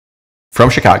From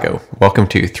Chicago, welcome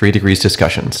to 3Degrees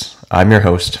Discussions. I'm your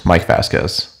host, Mike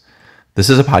Vasquez. This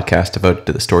is a podcast devoted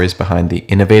to the stories behind the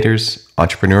innovators,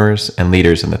 entrepreneurs, and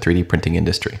leaders in the 3D printing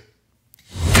industry.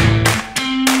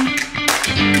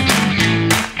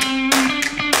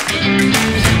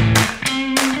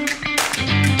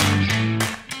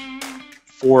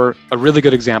 For a really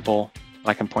good example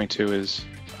I can point to is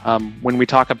when we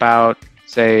talk about,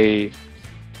 say,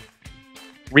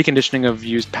 reconditioning of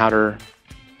used powder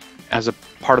as a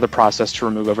part of the process to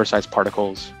remove oversized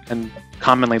particles, and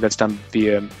commonly that's done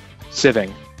via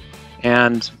sieving.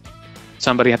 And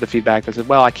somebody had the feedback that said,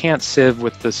 well, I can't sieve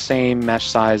with the same mesh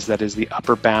size that is the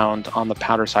upper bound on the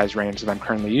powder size range that I'm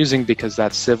currently using because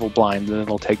that sieve will blind and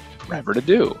it'll take forever to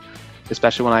do,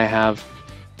 especially when I have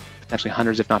potentially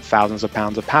hundreds if not thousands of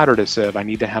pounds of powder to sieve. I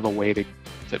need to have a way to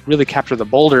really capture the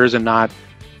boulders and not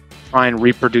try and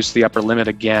reproduce the upper limit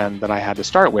again that I had to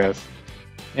start with.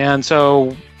 And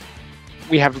so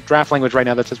we have draft language right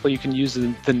now that says, well, you can use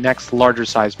the next larger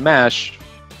size mesh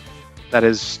that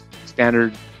is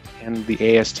standard in the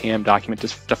ASTM document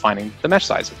defining the mesh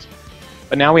sizes.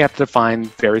 But now we have to define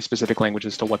very specific language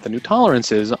as to what the new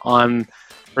tolerance is on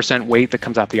percent weight that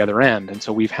comes out the other end. And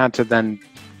so we've had to then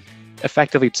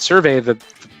effectively survey the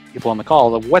people on the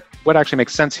call of what actually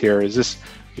makes sense here. Is this,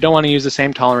 we don't want to use the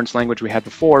same tolerance language we had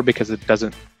before because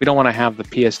we don't want to have the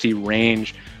PhD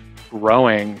range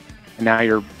growing and now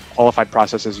your qualified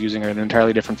process is using an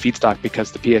entirely different feedstock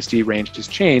because the PhD range has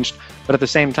changed. But at the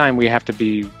same time, we have to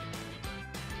be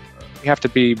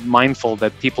mindful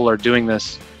that people are doing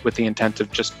this with the intent of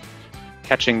just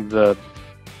catching the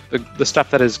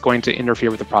stuff that is going to interfere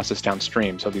with the process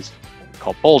downstream. So these what we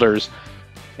call boulders.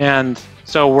 And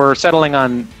so we're settling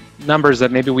on numbers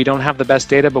that maybe we don't have the best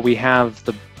data, but we have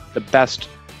the best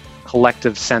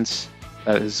collective sense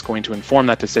that is going to inform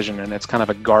that decision, and it's kind of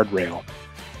a guardrail.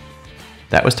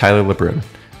 That was Tyler Lebrun.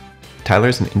 Tyler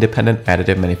is an independent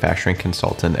additive manufacturing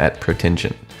consultant at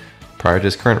Protingent. Prior to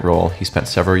his current role, he spent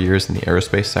several years in the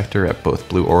aerospace sector at both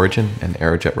Blue Origin and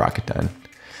Aerojet Rocketdyne.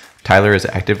 Tyler is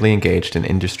actively engaged in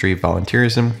industry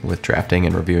volunteerism with drafting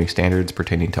and reviewing standards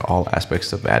pertaining to all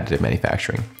aspects of additive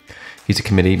manufacturing. He's a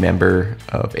committee member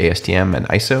of ASTM and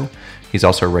ISO. He's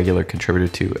also a regular contributor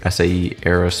to SAE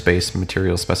Aerospace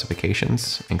Materials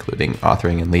Specifications, including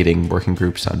authoring and leading working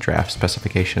groups on draft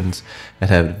specifications and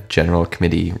have general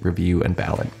committee review and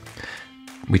ballot.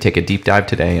 We take a deep dive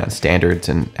today on standards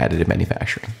and additive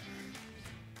manufacturing.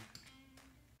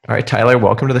 All right, Tyler,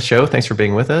 welcome to the show. Thanks for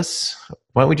being with us.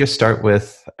 Why don't we just start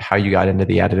with how you got into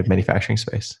the additive manufacturing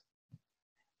space?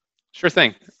 Sure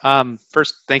thing.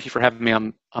 First, thank you for having me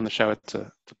on the show. It's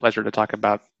a pleasure to talk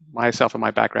about myself and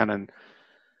my background and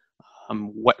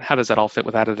how does that all fit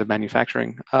with additive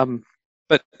manufacturing. So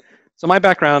my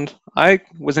background, I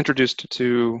was introduced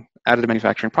to additive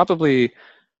manufacturing probably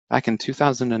back in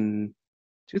 2007,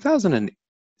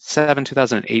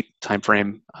 2008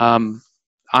 timeframe.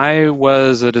 I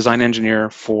was a design engineer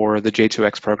for the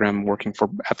J2X program working for,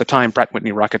 at the time, Pratt &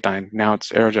 Whitney Rocketdyne. Now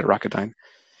it's Aerojet Rocketdyne.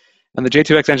 And the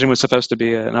J2X engine was supposed to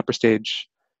be an upper stage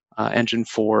engine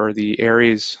for the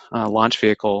Ares launch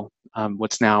vehicle,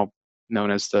 what's now known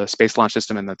as the Space Launch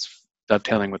System, and that's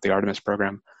dovetailing with the Artemis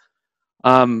program.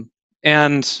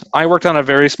 And I worked on a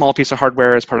very small piece of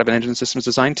hardware as part of an engine systems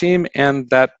design team, and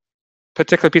that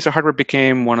particular piece of hardware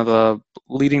became one of the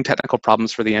leading technical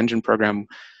problems for the engine program,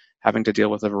 having to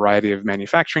deal with a variety of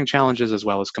manufacturing challenges as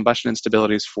well as combustion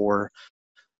instabilities for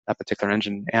that particular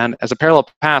engine. And as a parallel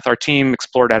path, our team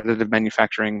explored additive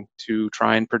manufacturing to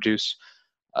try and produce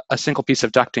a single piece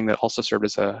of ducting that also served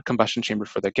as a combustion chamber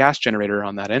for the gas generator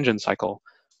on that engine cycle.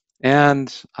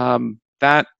 And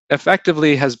that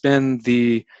effectively has been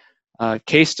the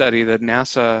case study that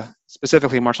NASA,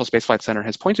 specifically Marshall Space Flight Center,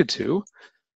 has pointed to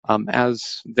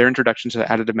as their introduction to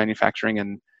additive manufacturing.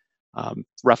 And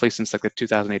roughly since like the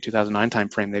 2008-2009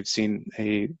 timeframe, they've seen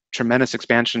a tremendous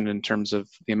expansion in terms of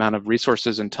the amount of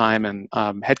resources and time and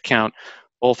headcount,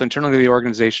 both internally to the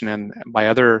organization and by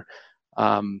other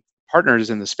partners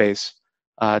in the space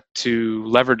to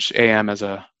leverage AM as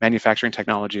a manufacturing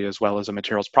technology as well as a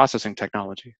materials processing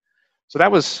technology. So that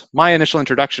was my initial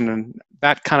introduction, and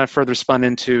that kind of further spun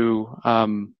into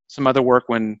some other work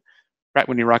when Pratt &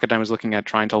 Whitney Rocketdyne was looking at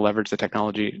trying to leverage the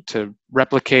technology to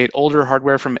replicate older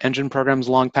hardware from engine programs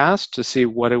long past to see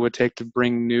what it would take to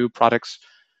bring new products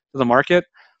to the market.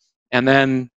 And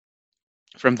then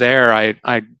from there,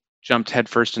 I jumped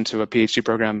headfirst into a PhD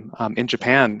program in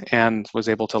Japan and was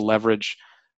able to leverage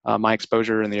my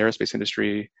exposure in the aerospace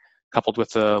industry, coupled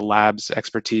with the lab's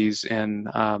expertise in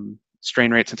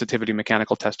strain rate sensitivity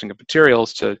mechanical testing of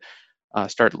materials to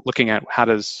start looking at how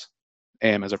does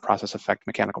AM as a process affect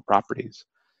mechanical properties.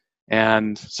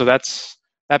 And so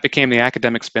that became the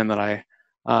academic spin that I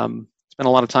spent a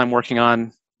lot of time working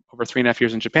on over 3.5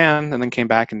 years in Japan, and then came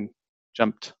back and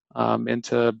jumped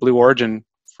into Blue Origin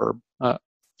for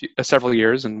several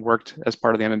years and worked as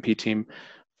part of the MMP team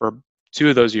for 2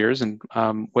 of those years, and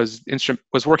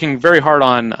was working very hard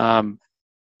on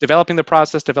developing the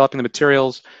process, developing the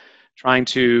materials, trying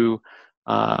to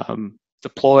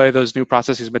deploy those new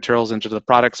processes and materials into the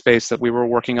product space that we were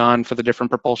working on for the different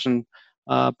propulsion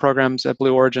programs at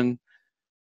Blue Origin.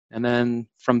 And then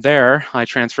from there, I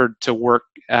transferred to work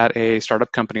at a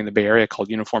startup company in the Bay Area called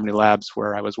Uniformity Labs,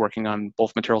 where I was working on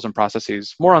both materials and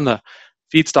processes, more on the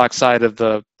feedstock side of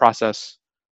the process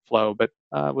flow, but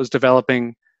was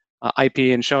developing IP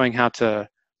and showing how to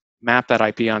map that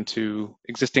IP onto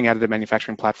existing additive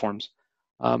manufacturing platforms.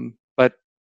 But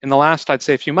in the last, I'd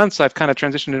say, a few months, I've kind of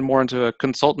transitioned more into a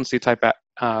consultancy type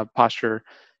posture,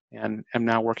 and am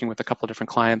now working with a couple of different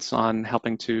clients on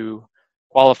helping to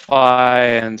qualify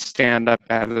and stand up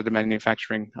additive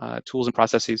manufacturing tools and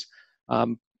processes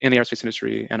in the aerospace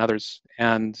industry and others.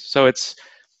 And so it's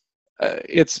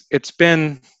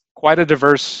been quite a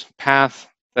diverse path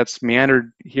that's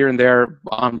meandered here and there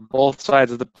on both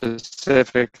sides of the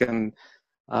Pacific. And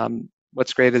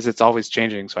what's great is it's always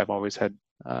changing. So I've always had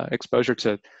exposure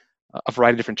to a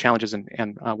variety of different challenges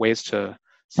and ways to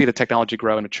see the technology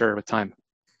grow and mature with time.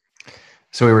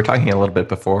 So we were talking a little bit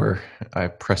before I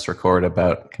pressed record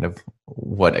about kind of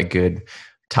what a good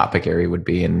topic area would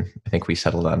be, and I think we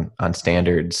settled on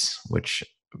standards, which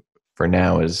for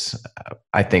now is,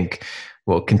 I think,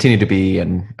 will continue to be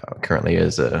and currently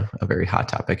is a very hot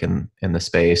topic in the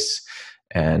space.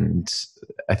 And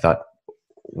I thought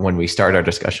when we start our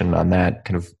discussion on that,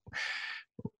 kind of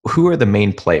who are the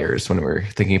main players when we're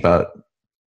thinking about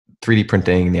 3D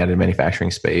printing, the additive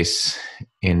manufacturing space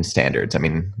in standards? I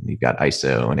mean, you've got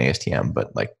ISO and ASTM,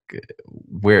 but like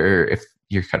where, if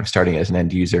you're kind of starting as an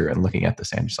end user and looking at the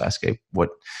standards landscape, what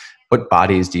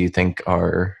bodies do you think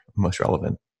are most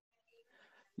relevant?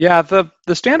 Yeah, the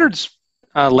standards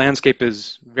landscape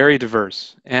is very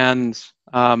diverse. And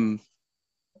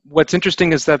what's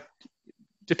interesting is that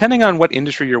depending on what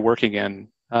industry you're working in,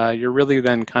 you're really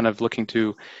then kind of looking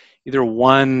to either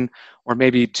one or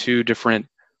maybe 2 different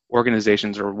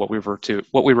organizations, or what we refer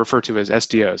to as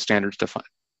SDOs, standards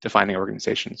defining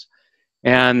organizations.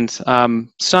 And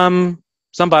some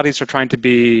bodies are trying to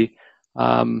be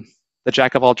the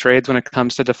jack of all trades when it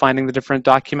comes to defining the different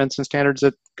documents and standards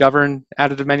that govern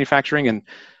additive manufacturing. And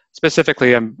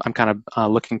specifically, I'm kind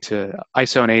of looking to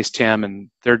ISO and ASTM and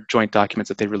their joint documents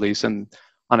that they release, and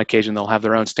on occasion they'll have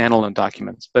their own standalone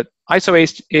documents. But ISO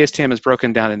ASTM is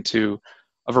broken down into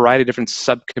a variety of different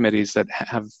subcommittees that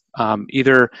have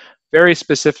either very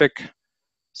specific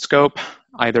scope,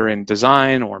 either in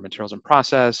design or materials and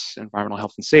process, environmental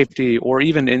health and safety, or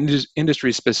even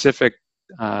industry-specific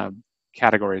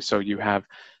categories. So you have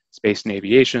space and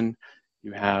aviation,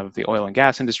 you have the oil and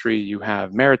gas industry, you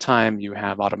have maritime, you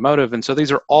have automotive. And so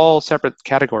these are all separate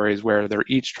categories where they're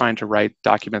each trying to write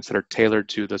documents that are tailored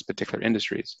to those particular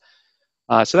industries.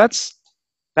 So that's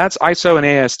ISO and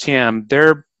ASTM.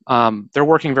 They're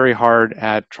working very hard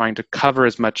at trying to cover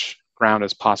as much ground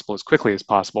as possible, as quickly as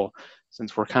possible,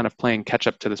 since we're kind of playing catch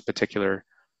up to this particular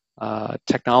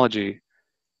technology.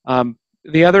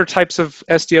 The other types of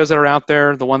SDOs that are out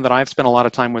there, the one that I've spent a lot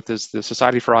of time with is the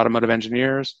Society for Automotive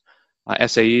Engineers,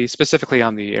 SAE, specifically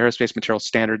on the Aerospace Materials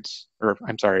Standards,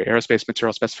 Aerospace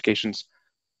Materials Specifications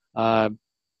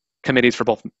committees for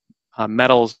both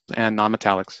metals and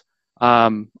non-metallics.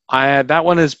 That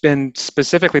one has been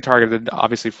specifically targeted,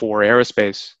 obviously, for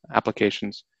aerospace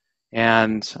applications.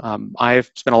 And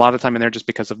I've spent a lot of time in there just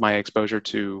because of my exposure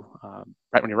to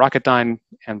Rocketdyne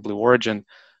and Blue Origin.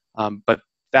 But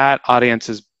that audience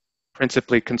is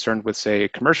principally concerned with, say,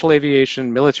 commercial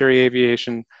aviation, military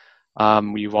aviation.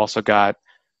 You've also got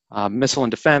missile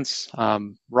and defense,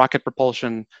 rocket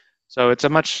propulsion. So it's a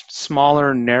much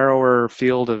smaller, narrower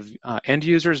field of end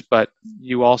users, but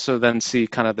you also then see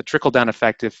kind of the trickle-down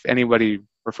effect if anybody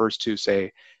refers to,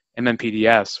 say,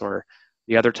 MMPDS or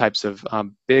the other types of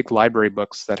big library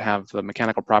books that have the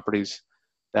mechanical properties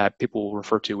that people will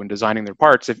refer to when designing their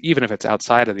parts, even if it's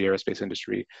outside of the aerospace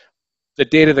industry. The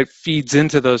data that feeds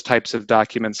into those types of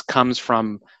documents comes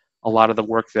from a lot of the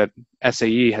work that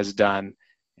SAE has done,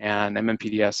 and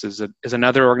MMPDS is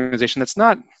another organization that's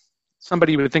not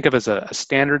somebody you would think of as a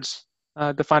standards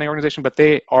defining organization, but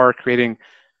they are creating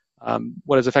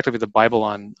what is effectively the Bible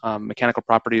on mechanical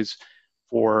properties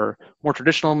for more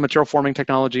traditional material forming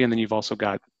technology. And then you've also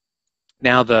got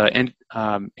now the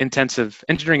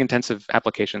engineering intensive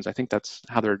applications. I think that's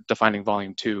how they're defining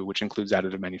volume 2, which includes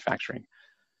additive manufacturing.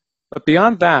 But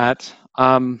beyond that,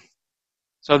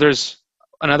 So there's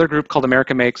another group called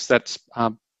America Makes that's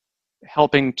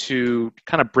helping to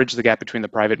kind of bridge the gap between the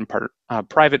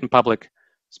private and public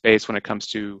space when it comes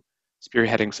to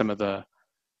spearheading some of the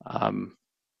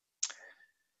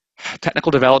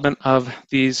technical development of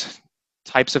these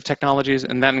types of technologies,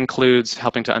 and that includes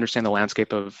helping to understand the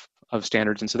landscape of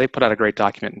standards. And so they put out a great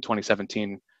document in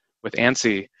 2017 with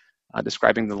ANSI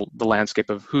describing the landscape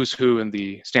of who's who in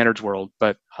the standards world.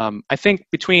 But I think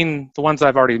between the ones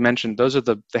I've already mentioned, those are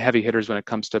the heavy hitters when it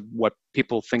comes to what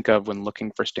people think of when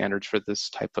looking for standards for this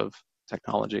type of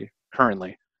technology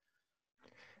currently.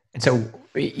 And so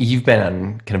you've been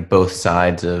on kind of both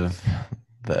sides of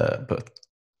both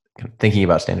kind of thinking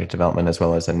about standard development as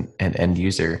well as an end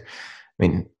user. I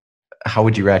mean, how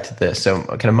would you react to this? So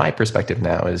kind of my perspective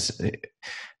now is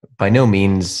by no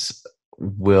means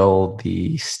will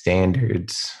the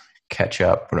standards catch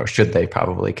up, or should they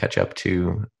probably catch up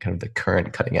to kind of the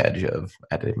current cutting edge of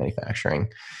additive manufacturing.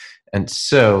 And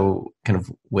so kind of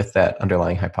with that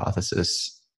underlying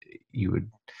hypothesis,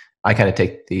 I kind of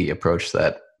take the approach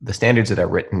that the standards that are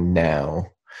written now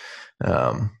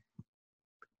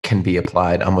can be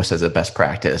applied almost as a best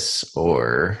practice,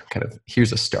 or kind of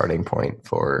here's a starting point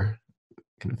for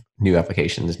kind of new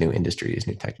applications, new industries,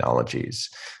 new technologies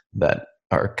that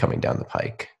are coming down the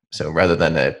pike. So rather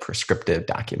than a prescriptive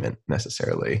document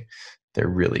necessarily, they're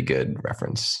really good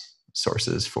reference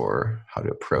sources for how to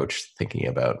approach thinking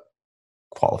about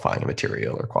qualifying a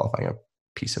material or qualifying a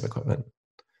piece of equipment.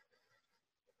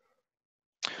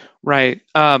 Right.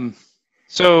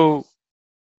 So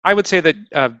I would say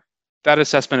that that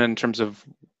assessment in terms of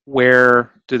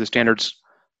where do the standards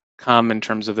come in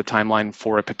terms of the timeline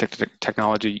for a particular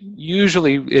technology,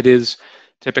 usually it is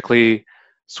typically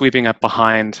sweeping up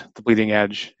behind the bleeding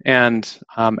edge, and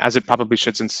as it probably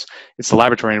should, since it's the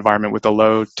laboratory environment with a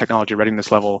low technology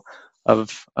readiness level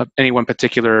of any one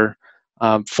particular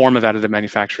form of additive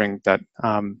manufacturing that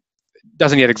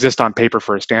doesn't yet exist on paper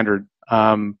for a standard.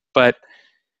 But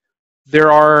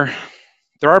there are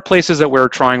places that we're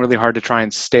trying really hard to try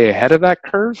and stay ahead of that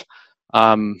curve.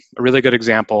 A really good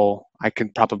example I can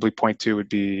probably point to would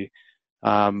be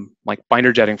like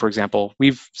binder jetting, for example.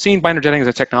 We've seen binder jetting as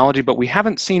a technology, but we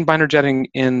haven't seen binder jetting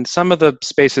in some of the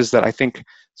spaces that I think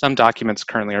some documents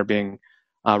currently are being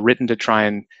written to try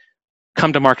and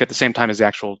come to market at the same time as the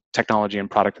actual technology and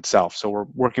product itself. So we're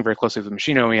working very closely with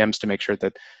machine OEMs to make sure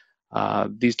that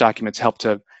these documents help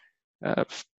to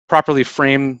properly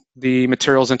frame the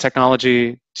materials and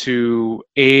technology to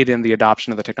aid in the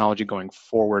adoption of the technology going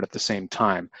forward at the same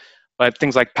time. But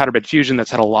things like powder bed fusion, that's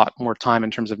had a lot more time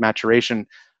in terms of maturation,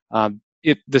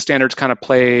 the standards kind of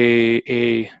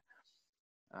play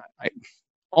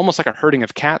almost like a herding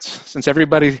of cats, since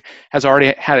everybody has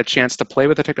already had a chance to play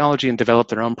with the technology and develop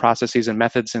their own processes and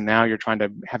methods, and now you're trying to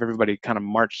have everybody kind of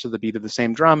march to the beat of the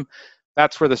same drum.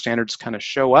 That's where the standards kind of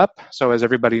show up. So as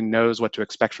everybody knows what to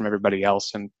expect from everybody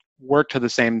else and work to the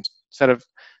same set of,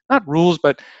 not rules,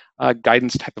 but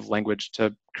guidance type of language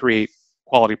to create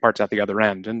quality parts at the other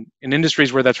end. And in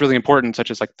industries where that's really important,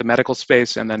 such as like the medical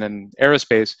space and then in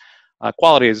aerospace,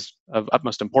 quality is of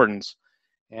utmost importance.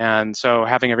 And so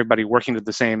having everybody working to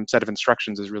the same set of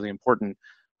instructions is really important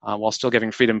while still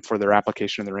giving freedom for their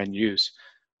application and their end use.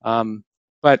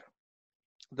 But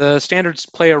the standards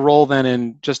play a role then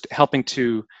in just helping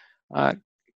to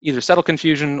either settle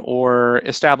confusion or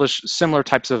establish similar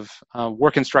types of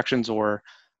work instructions, or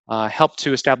help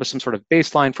to establish some sort of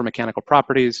baseline for mechanical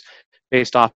properties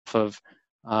based off of,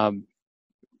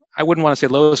 I wouldn't want to say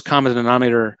lowest common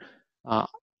denominator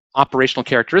operational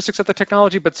characteristics of the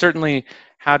technology, but certainly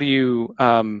how do you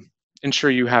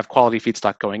ensure you have quality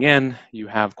feedstock going in, you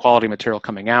have quality material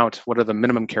coming out, what are the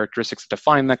minimum characteristics that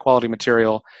define that quality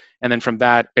material, and then from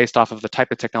that, based off of the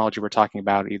type of technology we're talking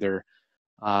about, either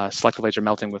selective laser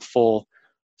melting with full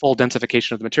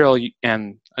densification of the material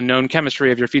and a known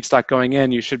chemistry of your feedstock going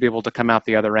in, you should be able to come out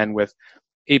the other end with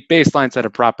a baseline set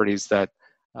of properties that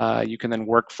you can then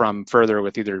work from further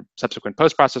with either subsequent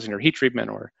post-processing or heat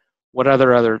treatment or what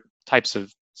other types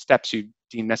of steps you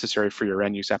deem necessary for your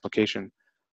end use application.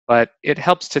 But it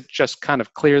helps to just kind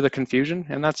of clear the confusion,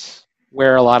 and that's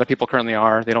where a lot of people currently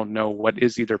are. They don't know what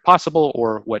is either possible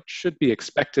or what should be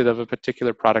expected of a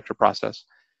particular product or process.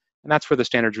 And that's where the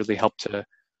standards really help to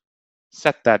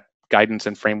set that guidance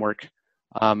and framework.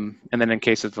 And then in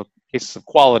cases of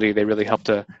quality, they really help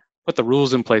to put the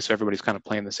rules in place so everybody's kind of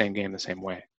playing the same game the same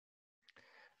way.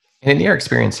 And in your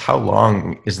experience, how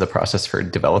long is the process for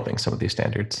developing some of these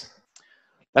standards?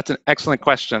 That's an excellent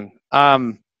question.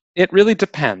 It really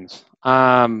depends.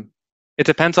 It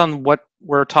depends on what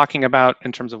we're talking about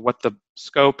in terms of what the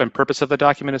scope and purpose of the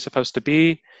document is supposed to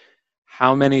be,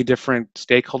 how many different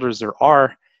stakeholders there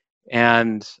are,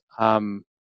 and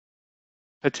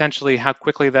potentially how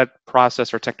quickly that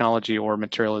process or technology or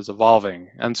material is evolving.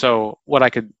 And so what I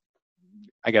could,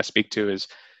 I guess, speak to is,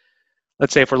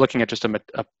 let's say if we're looking at just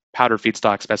a powder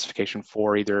feedstock specification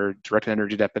for either directed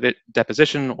energy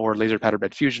deposition or laser powder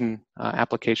bed fusion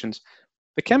applications,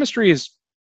 the chemistry is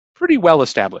pretty well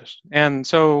established. And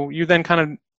so you then kind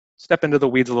of step into the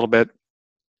weeds a little bit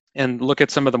and look at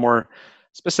some of the more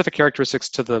specific characteristics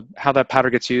to how that powder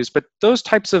gets used. But those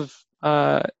types of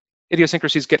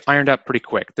idiosyncrasies get ironed out pretty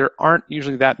quick. There aren't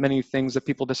usually that many things that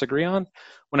people disagree on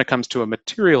when it comes to a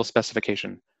material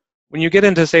specification. When you get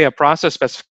into, say, a process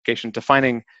specification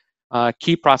defining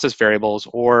key process variables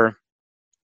or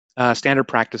standard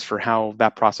practice for how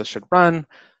that process should run,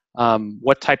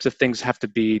 what types of things have to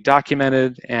be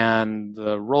documented, and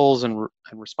the roles and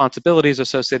responsibilities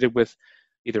associated with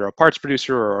either a parts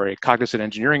producer or a cognizant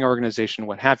engineering organization,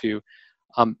 what have you,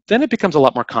 then it becomes a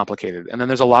lot more complicated. And then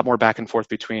there's a lot more back and forth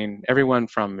between everyone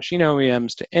from machine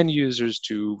OEMs to end users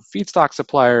to feedstock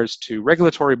suppliers to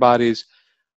regulatory bodies.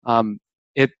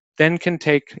 It then can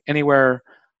take anywhere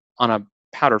on a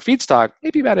powder feedstock,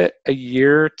 maybe about a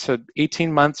year to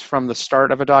 18 months from the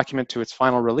start of a document to its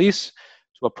final release.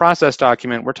 To a process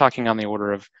document, we're talking on the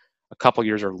order of a couple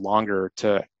years or longer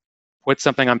to put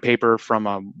something on paper from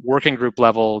a working group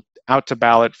level out to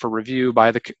ballot for review by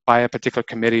a particular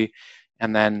committee,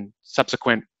 and then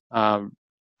subsequent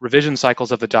revision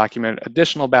cycles of the document,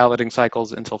 additional balloting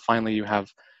cycles, until finally you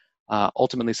have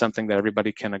ultimately something that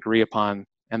everybody can agree upon,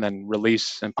 and then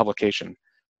release and publication.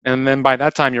 And then by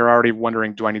that time, you're already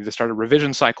wondering, do I need to start a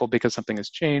revision cycle because something has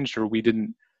changed, or we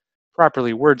didn't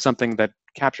properly word something that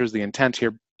captures the intent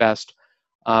here best?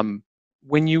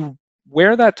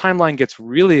 Where that timeline gets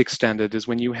really extended is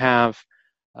when you have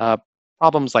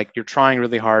problems like you're trying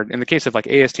really hard. In the case of like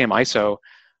ASTM ISO,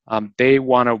 they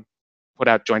want to put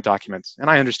out joint documents. And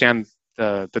I understand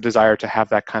the desire to have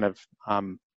that kind of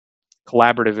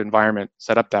collaborative environment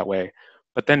set up that way.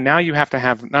 But then now you have to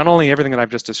have not only everything that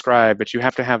I've just described, but you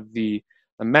have to have the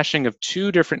meshing of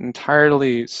two different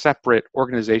entirely separate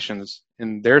organizations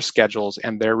in their schedules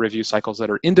and their review cycles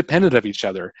that are independent of each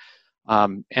other.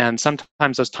 And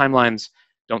sometimes those timelines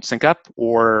don't sync up,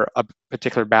 or a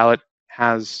particular ballot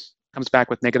comes back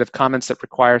with negative comments that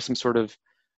require some sort of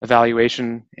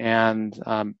evaluation and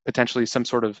potentially some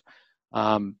sort of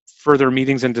further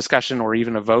meetings and discussion, or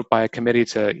even a vote by a committee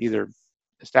to either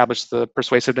establish the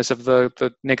persuasiveness of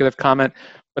the negative comment.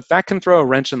 But that can throw a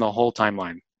wrench in the whole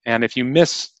timeline. And if you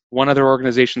miss one other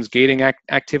organization's gating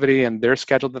activity and their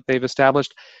schedule that they've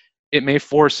established, it may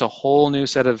force a whole new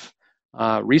set of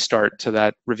restart to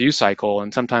that review cycle.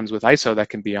 And sometimes with ISO, that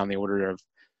can be on the order of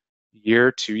a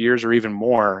year, 2 years, or even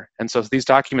more. And so these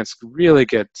documents really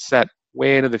get set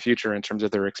way into the future in terms of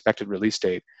their expected release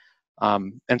date.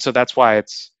 And so that's why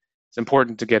it's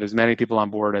important to get as many people on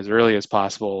board as early as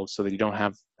possible so that you don't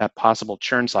have that possible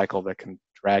churn cycle that can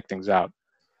drag things out.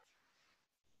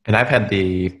 And I've had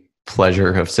the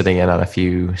pleasure of sitting in on a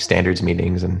few standards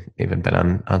meetings and even been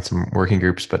on some working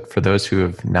groups. But for those who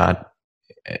have not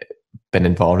been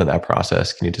involved in that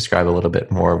process, can you describe a little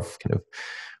bit more of kind of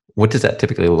what does that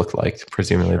typically look like?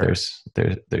 Presumably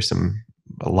Sure. there's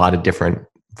a lot of different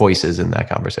voices in that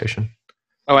conversation.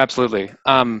 Oh, absolutely.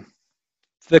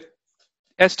 The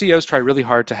SDOs try really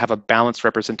hard to have a balanced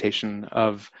representation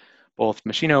of both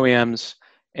machine OEMs,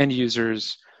 end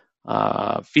users,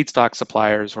 feedstock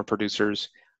suppliers or producers,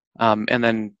 and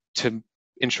then to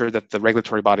ensure that the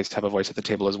regulatory bodies have a voice at the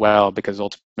table as well, because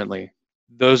ultimately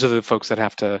those are the folks that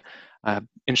have to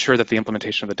ensure that the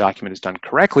implementation of the document is done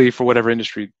correctly for whatever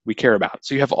industry we care about.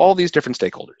 So you have all these different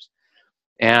stakeholders.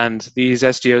 And these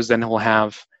SDOs then will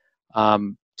have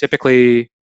typically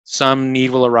some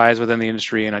need will arise within the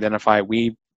industry and identify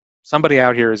somebody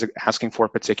out here is asking for a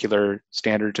particular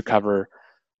standard to cover,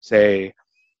 say,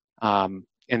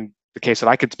 in the case that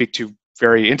I could speak to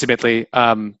very intimately,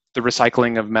 the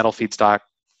recycling of metal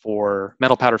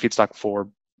powder feedstock for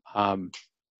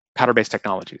powder-based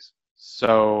technologies.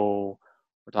 So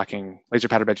we're talking laser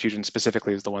powder bed fusion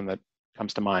specifically is the one that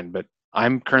comes to mind, but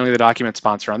I'm currently the document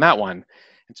sponsor on that one.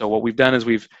 And so what we've done is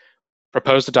we've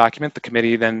proposed a document. The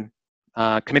committee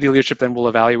committee leadership then will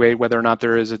evaluate whether or not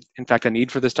there is in fact a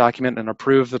need for this document and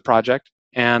approve the project.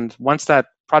 And once that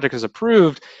project is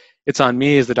approved, it's on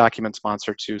me as the document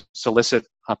sponsor to solicit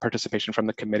participation from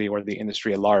the committee or the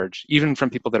industry at large, even from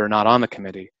people that are not on the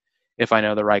committee, if I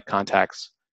know the right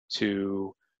contacts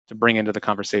to bring into the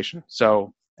conversation.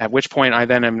 So at which point I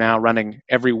then am now running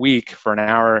every week for an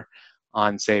hour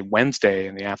on, say, Wednesday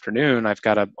in the afternoon. I've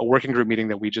got a working group meeting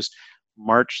that we just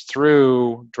march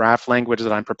through draft language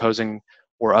that I'm proposing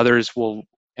or others will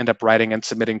end up writing and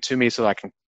submitting to me so that I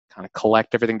can kind of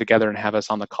collect everything together and have us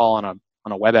on the call on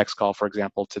a WebEx call, for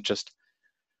example, to just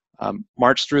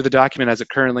march through the document as it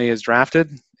currently is drafted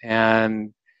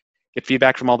and get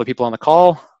feedback from all the people on the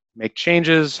call, make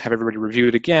changes, have everybody review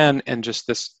it again, and just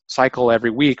this cycle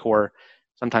every week or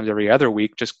sometimes every other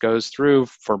week just goes through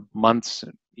for months,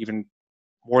 even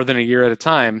more than a year at a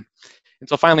time,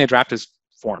 until finally a draft is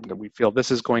formed and we feel this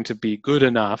is going to be good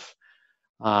enough.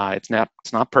 It's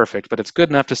not perfect, but it's good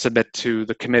enough to submit to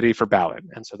the committee for ballot.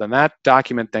 And so then that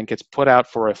document then gets put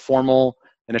out for a formal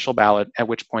initial ballot, at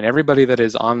which point everybody that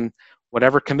is on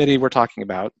whatever committee we're talking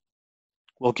about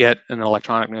will get an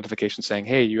electronic notification saying,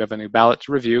 hey, you have a new ballot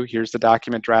to review. Here's the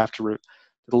document draft to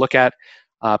look at.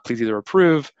 Please either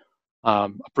approve,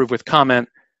 approve with comment,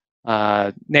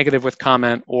 negative with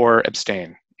comment, or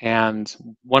abstain. And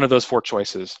one of those four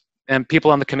choices. And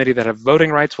people on the committee that have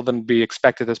voting rights will then be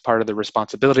expected as part of the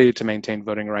responsibility to maintain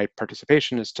voting right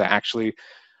participation is to actually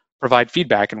provide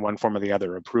feedback in one form or the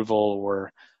other, approval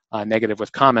or negative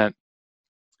with comment.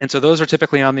 And so those are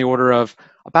typically on the order of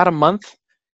about a month,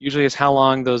 usually is how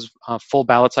long those full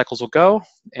ballot cycles will go.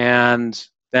 And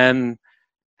then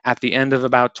at the end of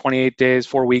about 28 days,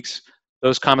 4 weeks,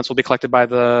 those comments will be collected by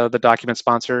the document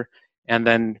sponsor. And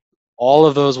then all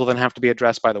of those will then have to be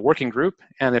addressed by the working group.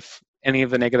 And if any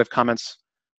of the negative comments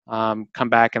come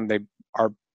back, and they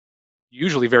are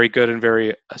usually very good and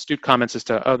very astute comments as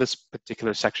to, oh, this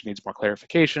particular section needs more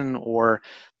clarification, or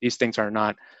these things are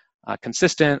not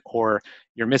consistent, or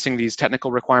you're missing these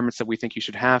technical requirements that we think you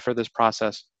should have for this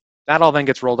process, that all then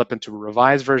gets rolled up into a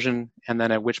revised version. And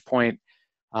then at which point,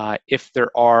 if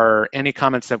there are any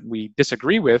comments that we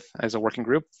disagree with as a working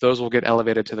group, those will get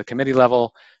elevated to the committee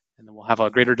level, and then we'll have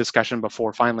a greater discussion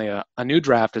before finally a new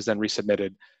draft is then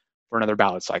resubmitted for another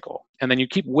ballot cycle. And then you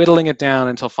keep whittling it down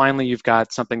until finally you've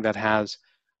got something that has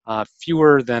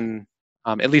fewer than,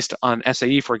 at least on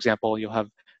SAE, for example, you'll have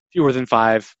fewer than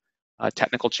 5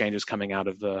 technical changes coming out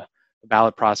of the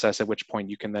ballot process, at which point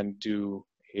you can then do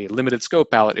a limited scope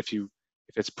ballot if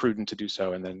it's prudent to do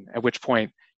so. And then at which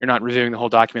point you're not reviewing the whole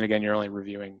document again, you're only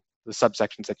reviewing the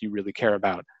subsections that you really care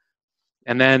about.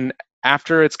 And then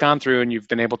after it's gone through and you've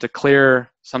been able to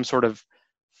clear some sort of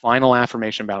final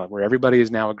affirmation ballot where everybody is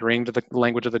now agreeing to the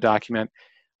language of the document,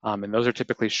 and those are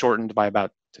typically shortened by about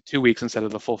 2 weeks instead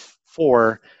of the full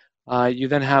 4, you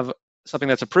then have something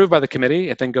that's approved by the committee.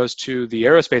 It then goes to the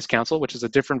Aerospace Council, which is a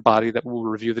different body that will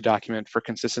review the document for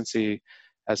consistency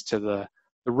as to the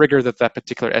rigor that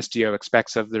particular SDO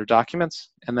expects of their documents,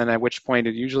 and then at which point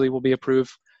it usually will be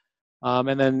approved,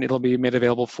 and then it'll be made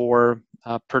available for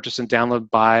purchase and download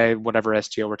by whatever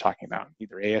SDO we're talking about,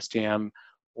 either ASTM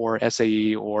or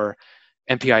SAE or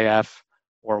MPIF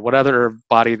or what other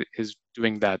body is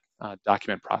doing that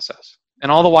document process.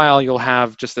 And all the while, you'll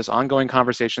have just this ongoing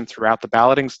conversation throughout the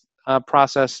balloting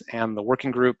process and the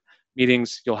working group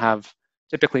meetings. You'll have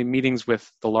typically meetings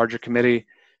with the larger committee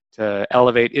to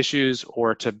elevate issues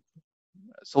or to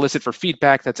solicit for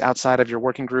feedback that's outside of your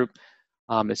working group.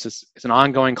 It's an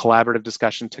ongoing collaborative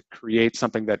discussion to create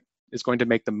something that is going to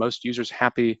make the most users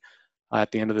happy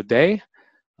at the end of the day.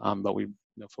 But we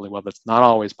know fully well that's not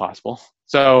always possible.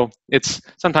 So it's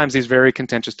sometimes these very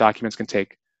contentious documents can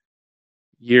take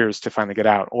years to finally get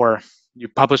out, or you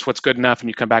publish what's good enough and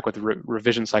you come back with a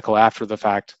revision cycle after the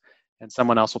fact, and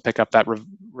someone else will pick up that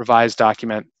revised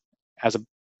document as a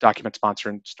document sponsor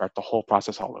and start the whole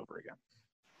process all over again.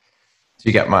 So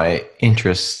you got my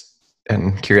interest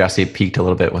and curiosity piqued a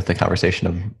little bit with the conversation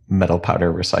of metal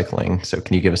powder recycling. So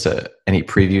can you give us any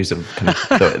previews of kind of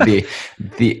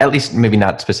the at least maybe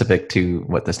not specific to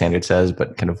what the standard says,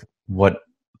 but kind of what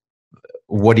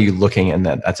are you looking at?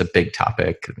 That's a big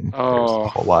topic. I mean, there's a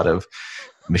whole lot of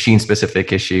machine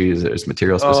specific issues. There's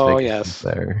material specific issues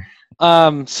there.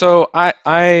 So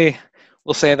I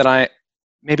will say that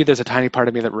maybe there's a tiny part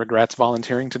of me that regrets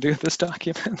volunteering to do this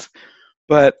document,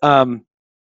 but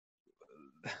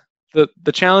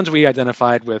the challenge we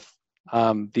identified with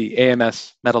the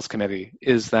AMS Metals Committee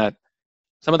is that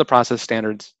some of the process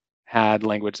standards had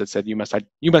language that said you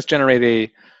must generate a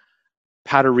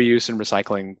powder reuse and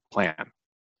recycling plan.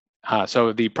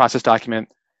 So the process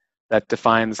document that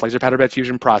defines laser powder bed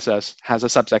fusion process has a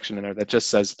subsection in there that just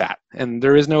says that, and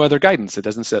there is no other guidance. It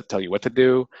doesn't tell you what to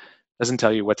do, doesn't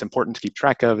tell you what's important to keep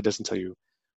track of, it doesn't tell you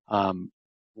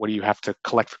what do you have to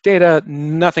collect for data,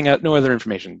 nothing, no other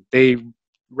information. They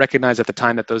recognized at the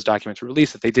time that those documents were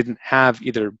released that they didn't have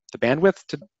either the bandwidth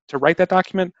to write that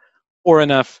document or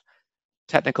enough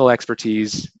technical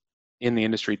expertise in the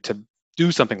industry to do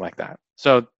something like that.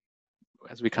 So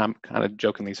as we kind of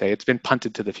jokingly say, it's been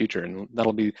punted to the future, and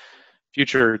that'll be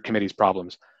future committees'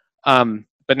 problems.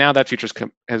 But but now that Futures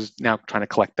is now trying to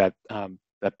collect that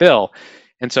that bill,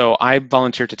 and so I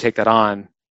volunteered to take that on.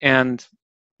 And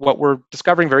what we're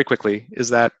discovering very quickly is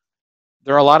that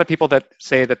there are a lot of people that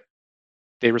say that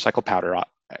they recycle powder,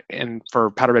 and for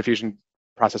powder bed fusion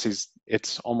processes,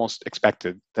 it's almost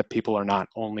expected that people are not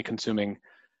only consuming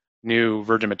new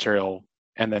virgin material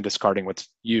and then discarding what's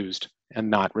used and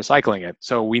not recycling it.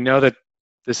 So we know that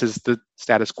this is the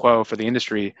status quo for the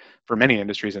industry, for many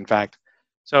industries, in fact.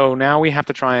 So now we have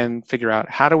to try and figure out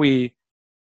how do we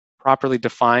properly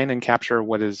define and capture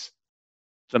what is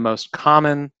the most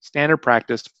common standard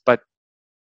practice, but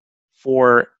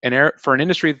for an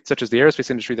industry such as the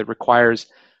aerospace industry that requires,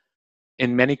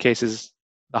 in many cases,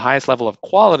 the highest level of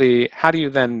quality, how do you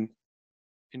then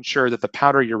ensure that the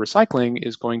powder you're recycling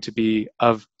is going to be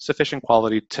of sufficient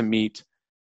quality to meet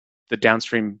the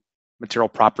downstream material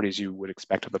properties you would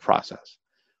expect of the process?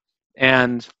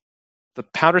 And the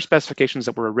powder specifications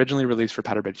that were originally released for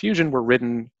powder bed fusion were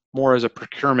written more as a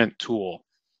procurement tool,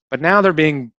 but now they're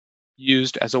being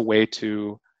used as a way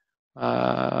to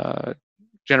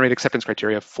generate acceptance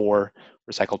criteria for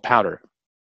recycled powder.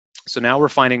 So now we're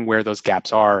finding where those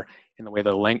gaps are in the way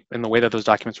that those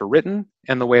documents were written,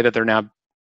 and the way that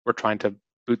we're trying to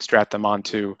bootstrap them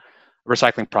onto a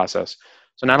recycling process.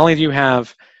 So not only do you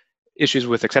have issues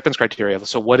with acceptance criteria,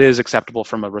 so what is acceptable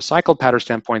from a recycled powder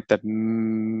standpoint that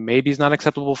maybe is not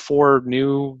acceptable for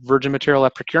new virgin material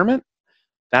at procurement?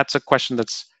 That's a question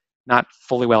that's not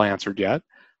fully well answered yet.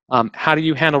 How do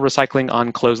you handle recycling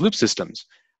on closed loop systems?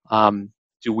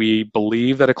 Do we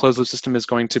believe that a closed loop system is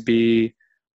going to be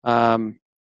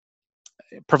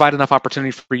provide enough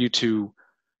opportunity for you to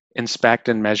inspect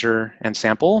and measure and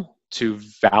sample to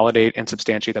validate and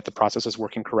substantiate that the process is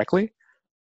working correctly?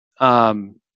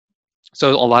 So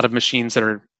a lot of machines that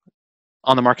are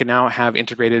on the market now have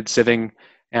integrated sieving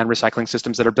and recycling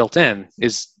systems that are built in.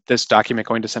 Is this document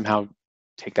going to somehow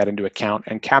take that into account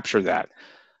and capture that?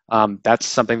 That's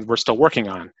something we're still working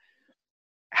on.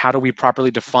 How do we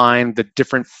properly define the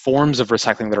different forms of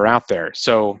recycling that are out there?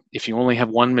 So if you only have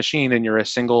one machine and you're a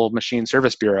single machine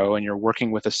service bureau and you're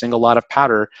working with a single lot of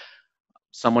powder,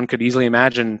 someone could easily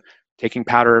imagine taking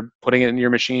powder, putting it in your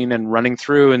machine and running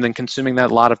through and then consuming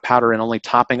that lot of powder and only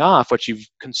topping off what you've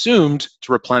consumed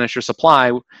to replenish your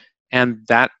supply. And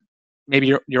that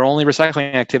maybe your only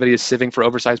recycling activity is sieving for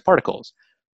oversized particles.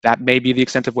 That may be the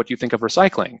extent of what you think of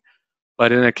recycling.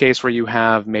 But in a case where you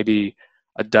have maybe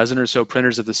a dozen or so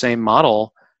printers of the same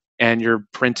model and you're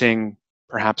printing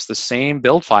perhaps the same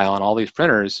build file on all these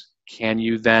printers, can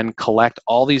you then collect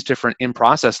all these different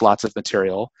in-process lots of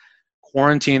material,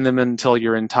 quarantine them until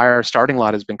your entire starting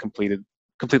lot has been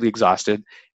completely exhausted,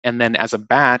 and then as a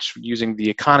batch, using the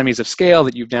economies of scale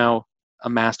that you've now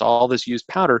amassed all this used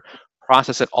powder,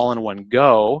 process it all in one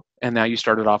go, and now you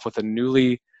started off with a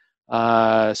newly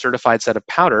certified set of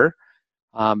powder,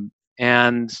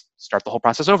 and start the whole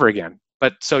process over again.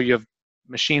 But so you have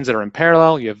machines that are in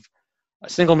parallel, you have a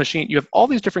single machine, you have all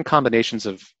these different combinations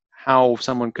of how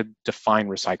someone could define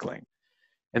recycling.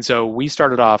 And so we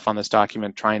started off on this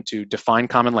document trying to define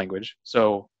common language.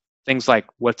 So things like,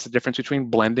 what's the difference between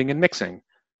blending and mixing?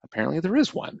 Apparently there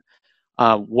is one.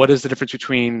 What is the difference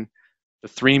between the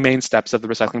three main steps of the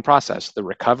recycling process? The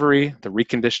recovery, the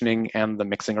reconditioning, and the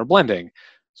mixing or blending.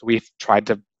 So we've tried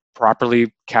to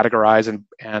properly categorize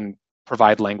and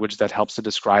provide language that helps to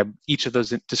describe each of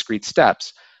those discrete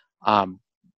steps.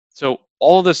 So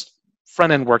all this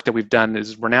front-end work that we've done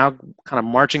is we're now kind of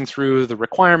marching through the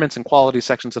requirements and quality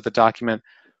sections of the document,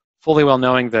 fully well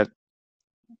knowing that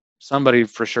somebody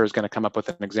for sure is going to come up with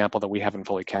an example that we haven't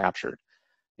fully captured.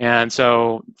 And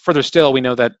so further still, we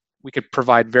know that we could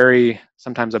provide very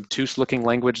sometimes obtuse-looking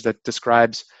language that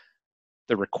describes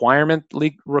the requirement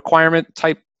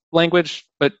type language,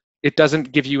 but it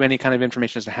doesn't give you any kind of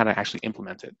information as to how to actually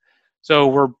implement it. So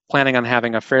we're planning on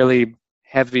having a fairly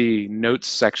heavy notes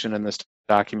section in this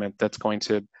document that's going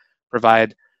to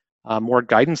provide more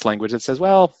guidance language that says,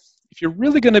 well, if you're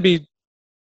really going to be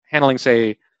handling,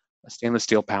 say, a stainless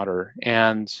steel powder,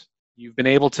 and you've been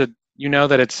able to, you know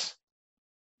that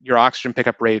your oxygen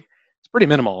pickup rate is pretty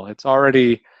minimal. It's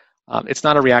already, it's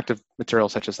not a reactive material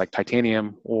such as like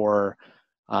titanium or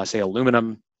say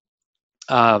aluminum,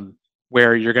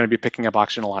 where you're going to be picking up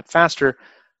oxygen a lot faster.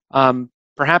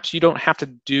 Perhaps you don't have to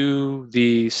do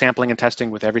the sampling and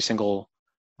testing with every single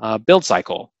build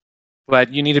cycle,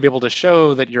 but you need to be able to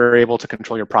show that you're able to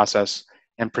control your process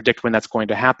and predict when that's going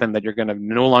to happen, that you're going to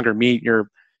no longer meet your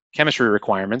chemistry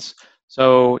requirements.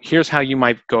 So here's how you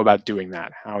might go about doing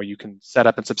that, how you can set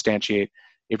up and substantiate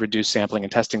a reduced sampling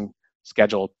and testing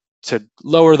schedule to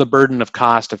lower the burden of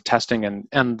cost of testing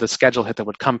and the schedule hit that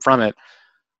would come from it,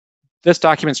 this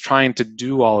document's trying to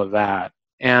do all of that,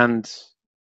 and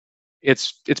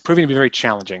it's proving to be very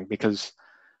challenging because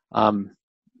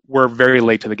we're very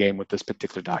late to the game with this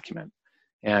particular document,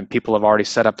 and people have already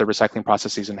set up their recycling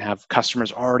processes and have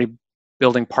customers already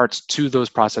building parts to those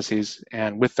processes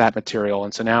and with that material.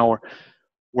 And so now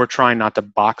we're trying not to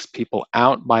box people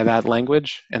out by that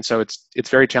language, and so it's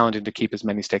very challenging to keep as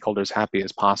many stakeholders happy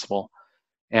as possible.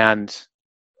 And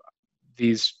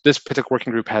this particular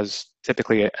working group has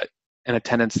typically an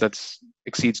attendance that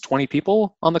exceeds 20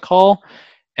 people on the call,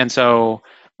 and so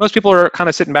most people are kind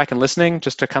of sitting back and listening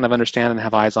just to kind of understand and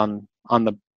have eyes on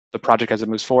the project as it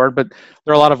moves forward. But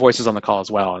there are a lot of voices on the call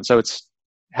as well, and so it's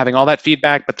having all that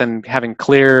feedback, but then having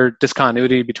clear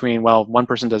discontinuity between, well, one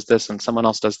person does this and someone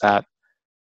else does that.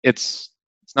 It's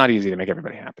not easy to make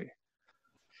everybody happy.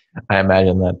 I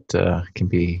imagine that can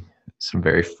be some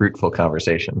very fruitful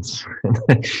conversations,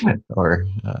 or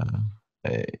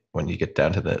when you get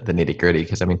down to the nitty gritty.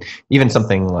 Because I mean, even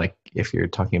something like if you're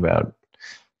talking about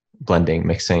blending,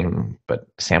 mixing, but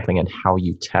sampling and how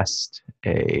you test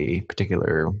a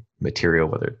particular material,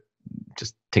 whether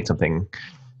just take something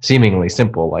seemingly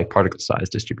simple like particle size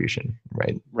distribution,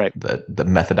 right? Right. The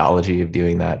methodology of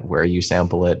doing that, where you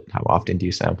sample it, how often do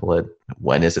you sample it,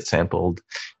 when is it sampled,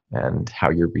 and how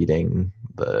you're reading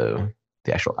the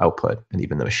actual output. And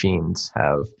even the machines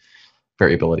have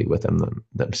variability within them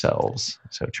themselves.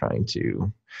 So trying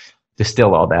to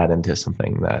distill all that into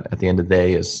something that at the end of the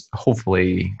day is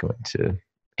hopefully going to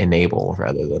enable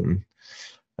rather than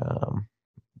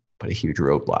put a huge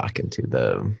roadblock into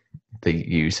the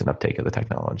use and uptake of the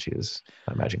technology is,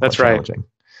 I imagine, quite challenging.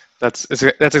 That's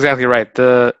exactly right.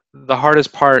 The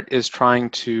hardest part is trying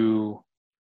to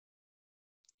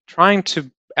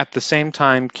at the same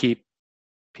time keep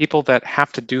people that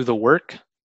have to do the work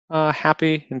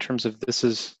happy, in terms of this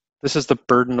is the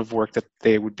burden of work that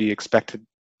they would be expected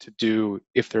to do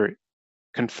if they're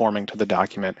conforming to the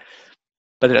document,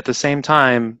 but at the same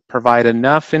time provide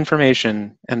enough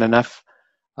information and enough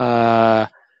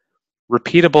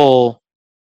repeatable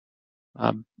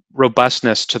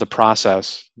robustness to the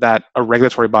process that a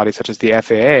regulatory body such as the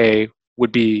FAA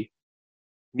would be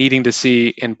needing to see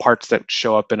in parts that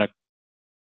show up in a,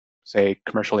 say,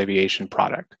 commercial aviation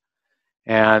product.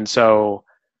 And so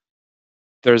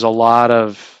there's a lot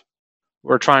of,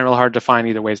 we're trying real hard to find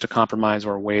either ways to compromise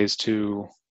or ways to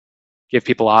give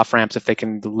people off ramps if they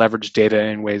can leverage data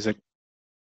in ways that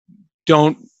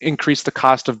don't increase the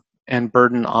cost of and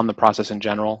burden on the process in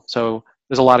general. So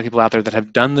there's a lot of people out there that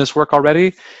have done this work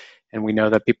already, and we know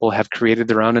that people have created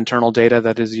their own internal data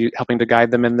that is helping to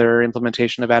guide them in their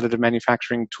implementation of additive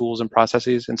manufacturing tools and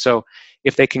processes. And so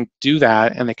if they can do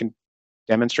that and they can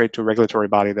demonstrate to a regulatory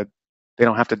body that they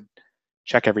don't have to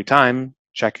check every time,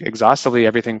 check exhaustively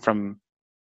everything from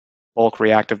bulk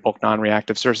reactive, bulk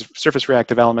non-reactive, surface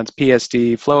reactive elements,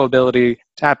 PSD, flowability,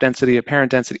 tap density,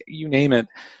 apparent density, you name it.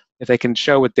 If they can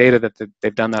show with data that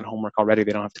they've done that homework already,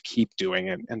 they don't have to keep doing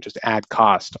it and just add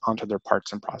cost onto their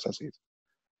parts and processes.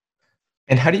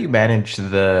 And how do you manage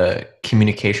the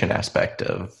communication aspect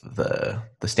of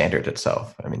the standard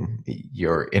itself? I mean,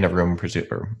 you're in a room,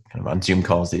 or kind of on Zoom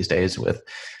calls these days with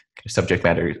subject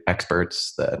matter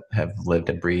experts that have lived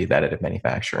and breathed additive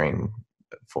manufacturing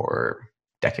for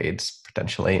decades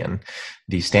potentially, and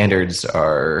these standards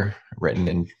are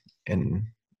written in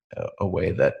a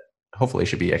way that hopefully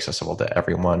should be accessible to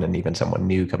everyone, and even someone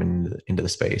new coming into the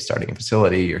space, starting a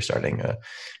facility or starting an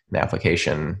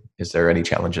application. Is there any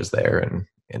challenges there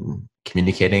in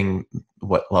communicating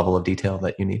what level of detail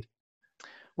that you need?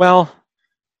 Well,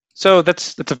 so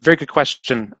that's a very good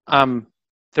question.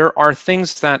 There are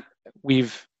things that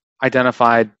we've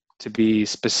identified to be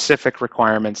specific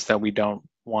requirements that we don't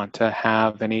want to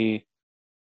have any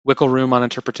wiggle room on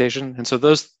interpretation, and so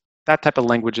that type of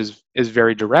language is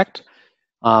very direct.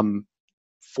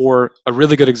 For a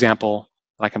really good example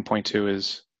that I can point to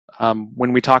is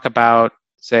when we talk about,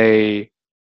 say,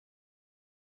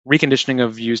 reconditioning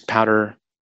of used powder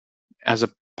as a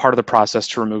part of the process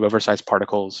to remove oversized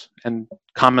particles, and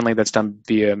commonly that's done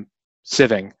via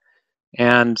sieving.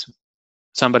 And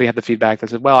somebody had the feedback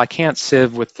that said, well, I can't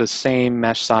sieve with the same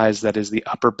mesh size that is the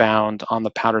upper bound on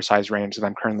the powder size range that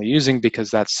I'm currently using, because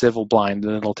that's sieve will blind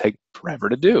and it'll take forever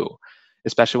to do,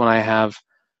 especially when I have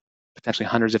potentially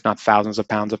hundreds, if not thousands of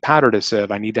pounds of powder to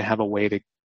sieve. I need to have a way to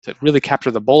really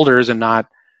capture the boulders and not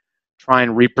try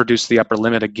and reproduce the upper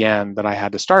limit again that I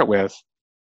had to start with.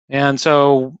 And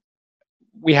so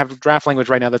we have draft language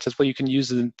right now that says, well, you can use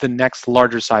the next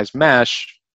larger size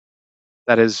mesh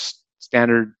that is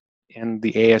standard in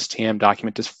the ASTM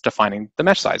document defining the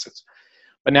mesh sizes.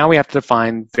 But now we have to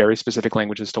define very specific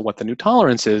languages to what the new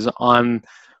tolerance is on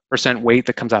weight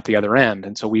that comes out the other end.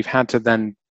 And so we've had to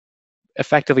then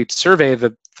effectively survey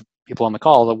the people on the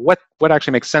call. What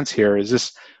actually makes sense here is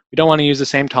this: we don't want to use the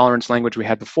same tolerance language we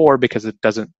had before because it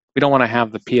doesn't. We don't want to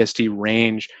have the PSD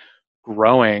range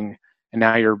growing, and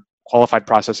now your qualified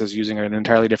process is using an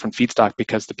entirely different feedstock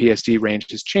because the PSD range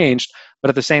has changed. But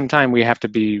at the same time, we have to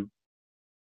be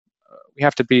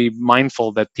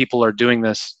mindful that people are doing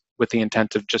this with the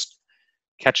intent of just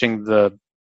catching the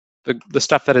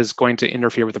stuff that is going to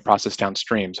interfere with the process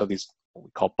downstream. So these, what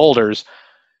we call boulders.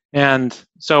 And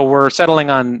so we're settling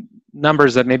on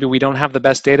numbers that maybe we don't have the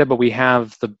best data, but we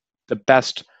have the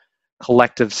best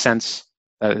collective sense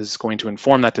that is going to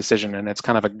inform that decision, and it's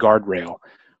kind of a guardrail.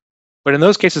 But in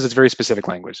those cases, it's very specific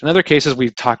language. In other cases,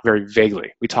 we talk very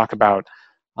vaguely. We talk about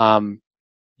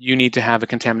you need to have a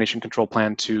contamination control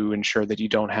plan to ensure that you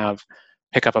don't have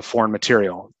pickup of foreign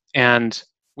material. And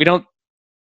we don't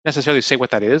necessarily say what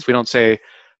that is. We don't say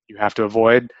you have to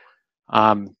avoid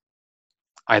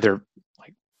either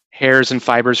like hairs and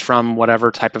fibers from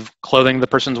whatever type of clothing the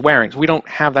person's wearing. So we don't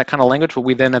have that kind of language, but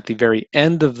we then at the very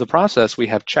end of the process, we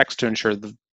have checks to ensure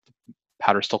the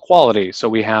powder's still quality. So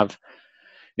we have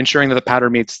ensuring that the powder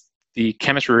meets the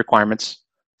chemistry requirements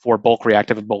for bulk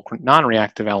reactive and bulk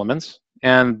non-reactive elements.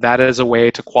 And that is a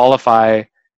way to qualify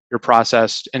your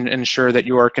process and ensure that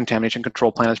your contamination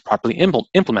control plan is properly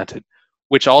implemented,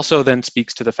 which also then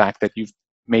speaks to the fact that you've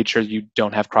made sure you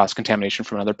don't have cross-contamination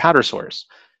from another powder source.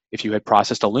 If you had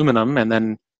processed aluminum and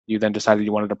then you then decided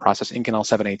you wanted to process Inconel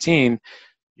 718,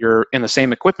 you're in the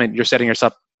same equipment, you're setting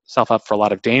yourself up for a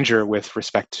lot of danger with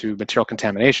respect to material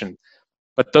contamination.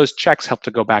 But those checks help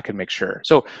to go back and make sure.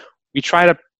 So we try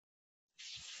to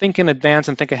think in advance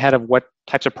and think ahead of what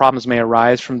types of problems may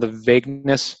arise from the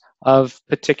vagueness of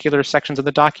particular sections of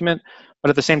the document. But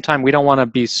at the same time, we don't want to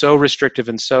be so restrictive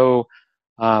and so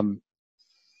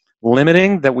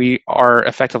limiting that we are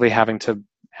effectively having to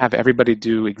have everybody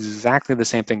do exactly the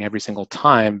same thing every single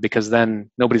time, because then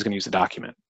nobody's going to use the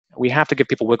document. We have to give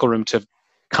people wiggle room to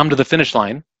come to the finish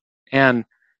line and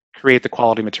create the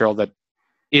quality material that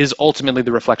is ultimately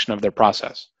the reflection of their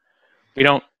process. We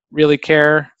don't really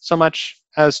care so much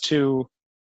as to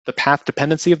the path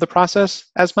dependency of the process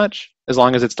as much, as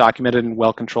long as it's documented and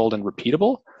well controlled and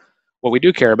repeatable. What we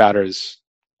do care about is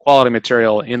quality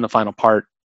material in the final part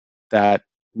that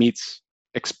meets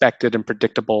expected and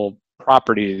predictable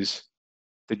properties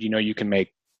that you know you can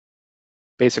make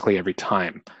basically every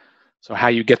time. So how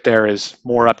you get there is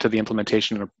more up to the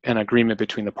implementation and agreement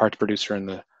between the parts producer and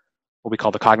the what we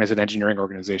call the cognizant engineering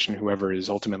organization, whoever is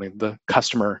ultimately the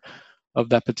customer of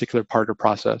that particular part or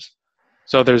process.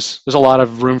 So there's a lot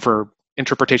of room for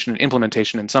interpretation and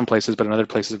implementation in some places, but in other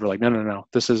places we're like, no,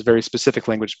 this is very specific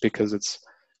language because it's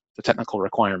the technical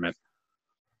requirement.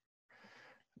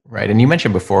 Right, and you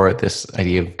mentioned before this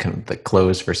idea of kind of the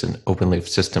closed versus open loop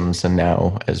systems, and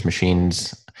now as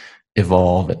machines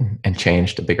evolve and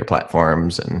change to bigger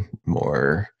platforms and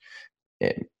more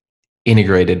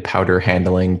integrated powder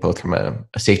handling, both from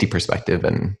a safety perspective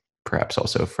and perhaps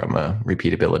also from a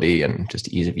repeatability and just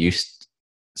ease of use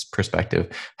perspective,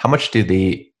 how much do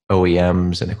the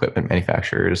OEMs and equipment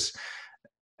manufacturers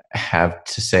have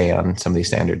to say on some of these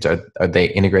standards? Are they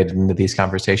integrated into these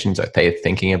conversations? Are they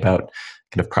thinking about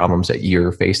kind of problems that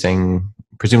you're facing?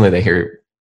 Presumably they hear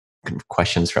kind of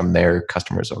questions from their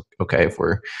customers. Okay, if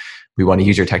we want to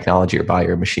use your technology or buy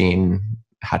your machine,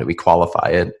 how do we qualify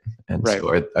it? And right.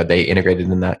 So are they integrated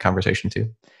in that conversation too?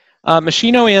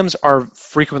 Machine OEMs are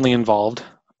frequently involved.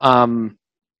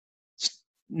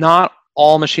 Not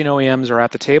all machine OEMs are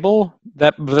at the table.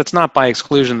 That's not by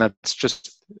exclusion. That's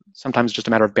just sometimes just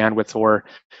a matter of bandwidth, or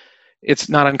it's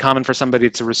not uncommon for somebody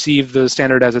to receive the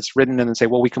standard as it's written and then say,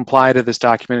 well, we comply to this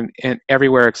document in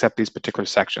everywhere except these particular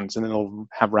sections, and then they'll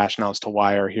have rationales to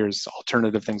why, or here's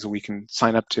alternative things that we can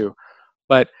sign up to.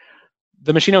 But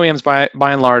the machine OEMs, by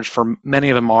and large, for many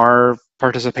of them, are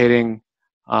participating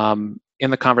in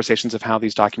the conversations of how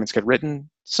these documents get written.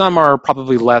 Some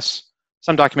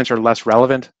documents are less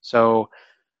relevant. So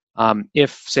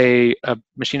if, say, a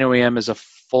machine OEM is a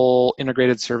full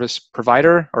integrated service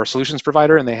provider or solutions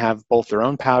provider, and they have both their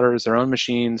own powders, their own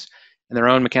machines, and their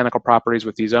own mechanical properties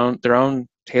with their own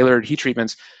tailored heat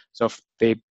treatments, so if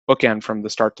they bookend from the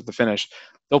start to the finish,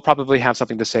 they'll probably have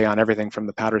something to say on everything from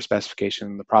the powder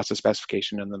specification, the process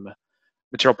specification, and the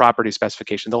material property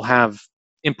specification. They'll have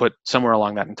input somewhere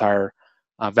along that entire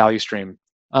value stream.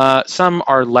 Some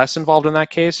are less involved in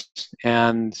that case,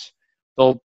 and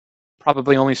they'll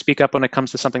probably only speak up when it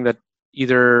comes to something that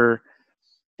either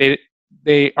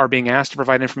they are being asked to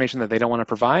provide information that they don't want to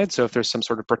provide. So if there's some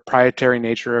sort of proprietary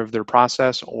nature of their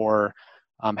process, or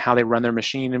how they run their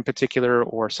machine in particular,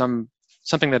 or some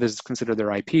something that is considered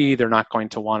their IP. They're not going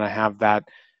to want to have that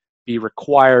be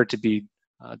required to be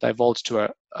divulged to an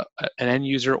end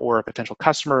user or a potential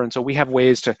customer. And so we have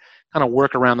ways to kind of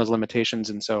work around those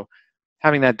limitations. And so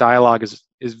having that dialogue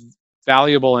is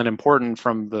valuable and important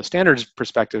from the standards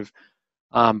perspective,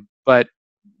 but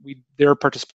their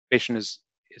participation is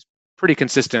pretty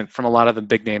consistent from a lot of the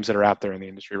big names that are out there in the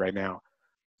industry right now.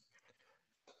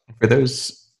 For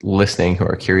those listening who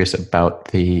are curious about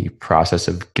the process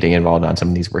of getting involved on some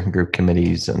of these working group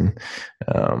committees and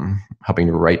helping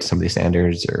to write some of these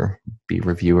standards or be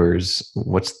reviewers,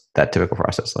 what's that typical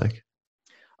process like?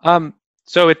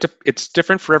 So it's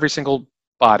different for every single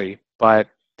body, but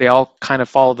they all kind of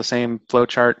follow the same flow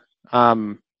chart.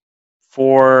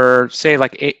 For say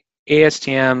like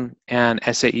ASTM and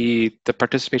SAE, the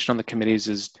participation on the committees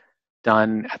is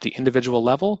done at the individual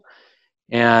level,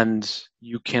 and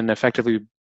you can effectively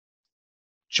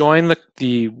join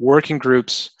the working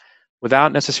groups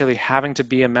without necessarily having to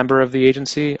be a member of the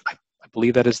agency. I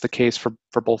believe that is the case for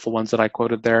both the ones that I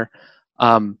quoted there.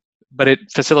 But it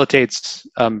facilitates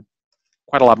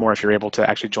quite a lot more if you're able to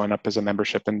actually join up as a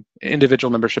membership. And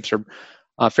individual memberships are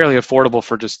fairly affordable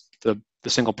for just the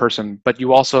single person. But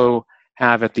you also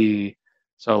have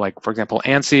so like, for example,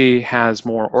 ANSI has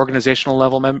more organizational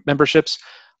level memberships.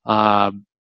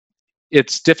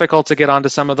 It's difficult to get onto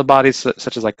some of the bodies,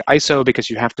 such as like ISO, because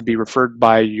you have to be referred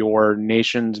by your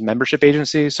nation's membership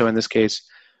agency. So in this case,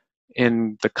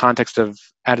 in the context of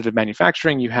additive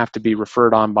manufacturing, you have to be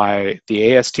referred on by the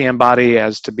ASTM body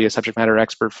as to be a subject matter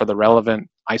expert for the relevant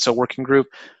ISO working group.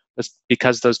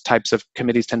 Because those types of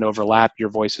committees tend to overlap, your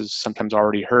voice is sometimes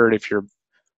already heard if you're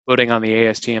voting on the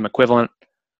ASTM equivalent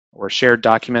or shared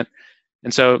document.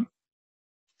 And so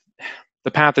the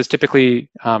path is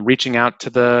typically reaching out to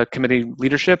the committee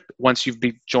leadership once you've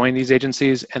joined these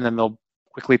agencies, and then they'll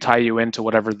quickly tie you into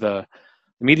whatever the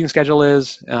meeting schedule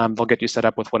is. They'll get you set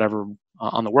up with whatever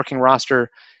on the working roster.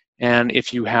 And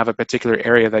if you have a particular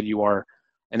area that you are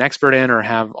an expert in or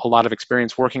have a lot of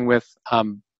experience working with,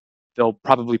 they'll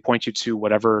probably point you to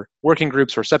whatever working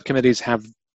groups or subcommittees have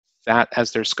that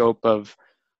as their scope of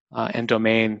and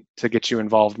domain to get you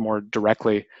involved more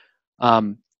directly.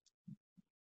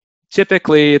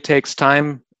 Typically, it takes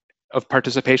time of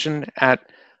participation at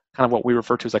kind of what we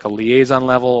refer to as like a liaison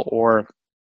level or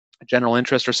a general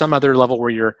interest or some other level where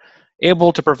you're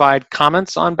able to provide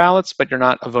comments on ballots, but you're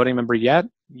not a voting member yet.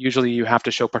 Usually you have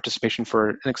to show participation for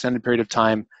an extended period of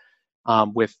time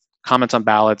with comments on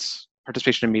ballots,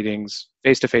 participation in meetings,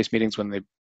 face-to-face meetings when they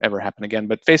ever happen again,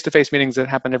 but face-to-face meetings that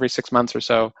happen every 6 months or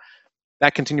so.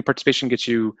 That continued participation gets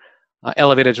you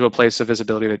elevated to a place of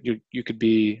visibility that you could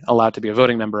be allowed to be a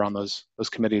voting member on those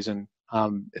committees, and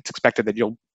it's expected that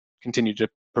you'll continue to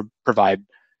provide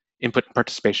input and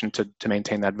participation to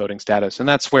maintain that voting status. And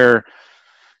that's where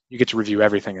you get to review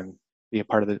everything and be a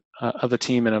part of the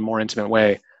team in a more intimate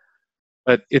way.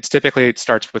 But it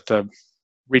starts with the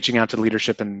reaching out to the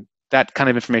leadership, and that kind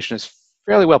of information is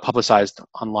fairly well publicized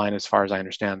online as far as I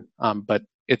understand. But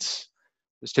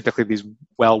there's typically these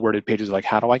well-worded pages like,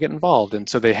 how do I get involved? And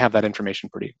so they have that information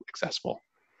pretty accessible.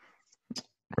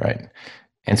 Right.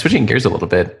 And switching gears a little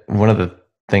bit, one of the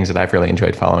things that I've really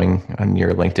enjoyed following on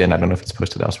your LinkedIn, I don't know if it's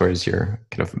posted elsewhere, is your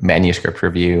kind of manuscript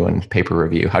review and paper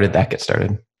review. How did that get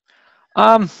started?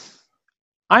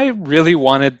 I really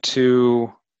wanted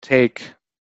to take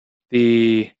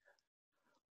the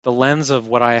lens of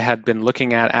what I had been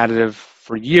looking at additive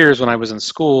for years when I was in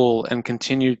school and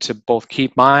continue to both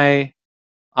keep my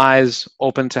eyes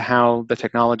open to how the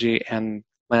technology and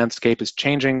landscape is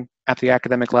changing at the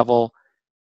academic level,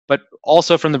 but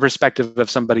also from the perspective of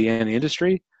somebody in the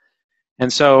industry.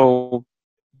 And so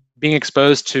being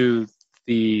exposed to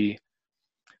the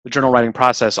journal writing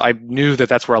process, I knew that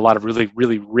that's where a lot of really,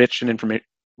 really rich information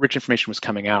was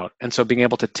coming out. And so being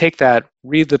able to take that,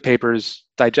 read the papers,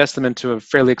 digest them into a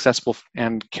fairly accessible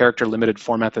and character limited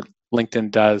format that LinkedIn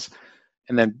does,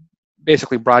 and then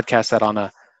basically broadcast that on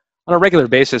a regular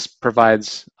basis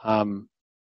provides an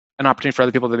opportunity for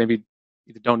other people that maybe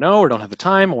either don't know or don't have the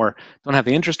time or don't have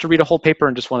the interest to read a whole paper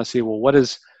and just want to see, well, what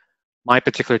is my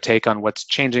particular take on what's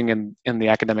changing in the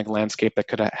academic landscape that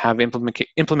could have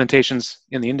implementations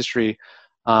in the industry.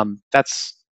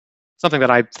 That's something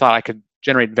that I thought I could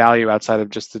generate value outside of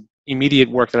just the immediate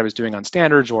work that I was doing on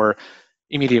standards or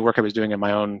immediate work I was doing in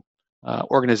my own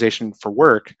organization for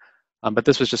work. But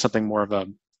this was just something more of a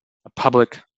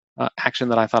public action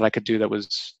that I thought I could do that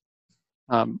was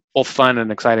both fun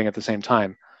and exciting at the same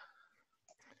time.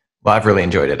 Well, I've really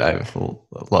enjoyed it. I've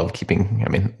loved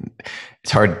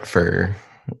it's hard for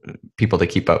people to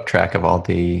keep up track of all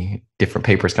the different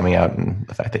papers coming out, and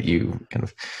the fact that you kind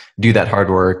of do that hard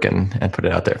work and put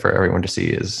it out there for everyone to see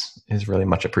is really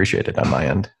much appreciated on my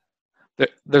end.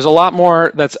 There's a lot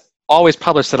more that's always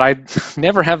published that I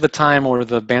never have the time or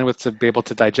the bandwidth to be able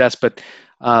to digest, but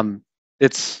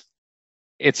it's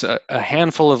a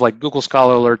handful of like Google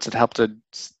Scholar alerts that help to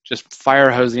just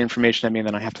fire hose the information at me, and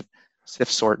then I have to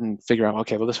sift sort and figure out,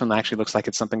 okay, well, this one actually looks like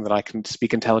it's something that I can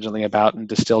speak intelligently about and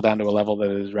distill down to a level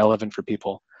that is relevant for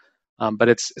people. But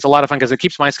it's a lot of fun because it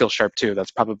keeps my skills sharp too.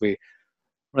 That's probably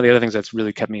one of the other things that's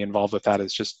really kept me involved with that,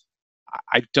 is just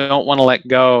I don't want to let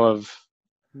go of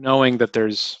knowing that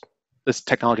this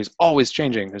technology is always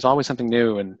changing. There's always something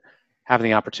new, and having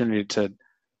the opportunity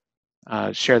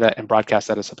to share that and broadcast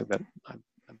that is something that I've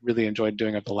really enjoyed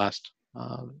doing over the last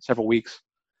several weeks.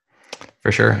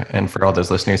 For sure. And for all those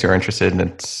listeners who are interested,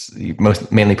 you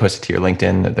mainly post it to your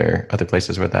LinkedIn. Are there other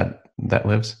places where that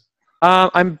lives?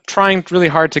 I'm trying really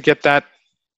hard to get that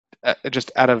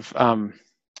just out of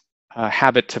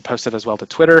habit to post it as well to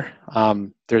Twitter.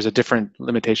 There's a different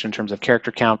limitation in terms of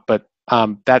character count, but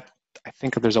that I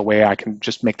think there's a way I can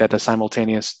just make that a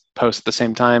simultaneous post at the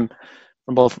same time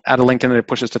from both out of LinkedIn and it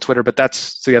pushes to Twitter, but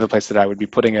that's the other place that I would be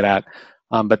putting it at.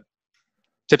 But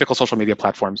typical social media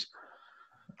platforms.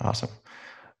 Awesome.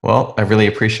 Well, I really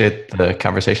appreciate the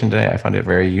conversation today. I found it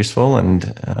very useful,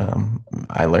 and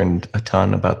I learned a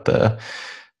ton about the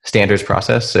standards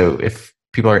process. So if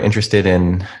people are interested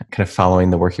in kind of following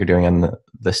the work you're doing on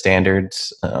the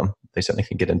standards, they certainly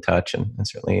can get in touch, and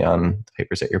certainly on the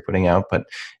papers that you're putting out. But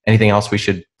anything else we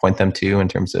should point them to in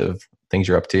terms of things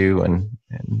you're up to and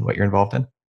what you're involved in?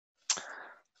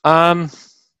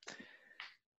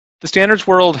 The standards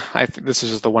world, I think this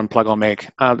is just the one plug I'll make.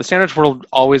 The standards world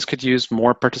always could use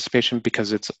more participation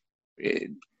because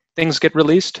things get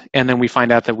released and then we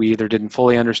find out that we either didn't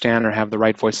fully understand or have the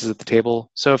right voices at the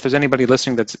table. So if there's anybody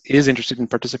listening that is interested in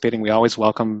participating, we always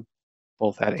welcome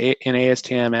both in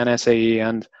ASTM and SAE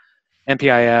and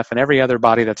NPIF and every other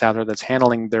body that's out there that's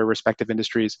handling their respective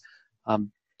industries.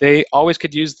 They always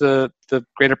could use the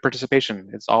greater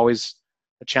participation. It's always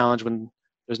a challenge when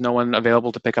there's no one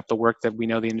available to pick up the work that we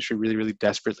know the industry really, really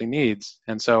desperately needs.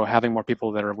 And so having more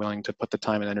people that are willing to put the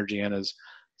time and energy in is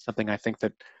something I think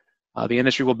that the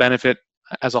industry will benefit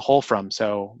as a whole from.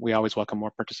 So we always welcome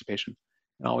more participation,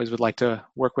 and always would like to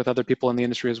work with other people in the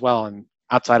industry as well, and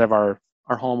outside of our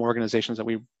home organizations that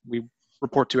we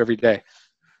report to every day.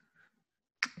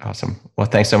 Awesome. Well,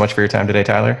 thanks so much for your time today,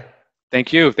 Tyler.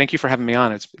 Thank you. Thank you for having me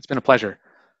on. It's been a pleasure.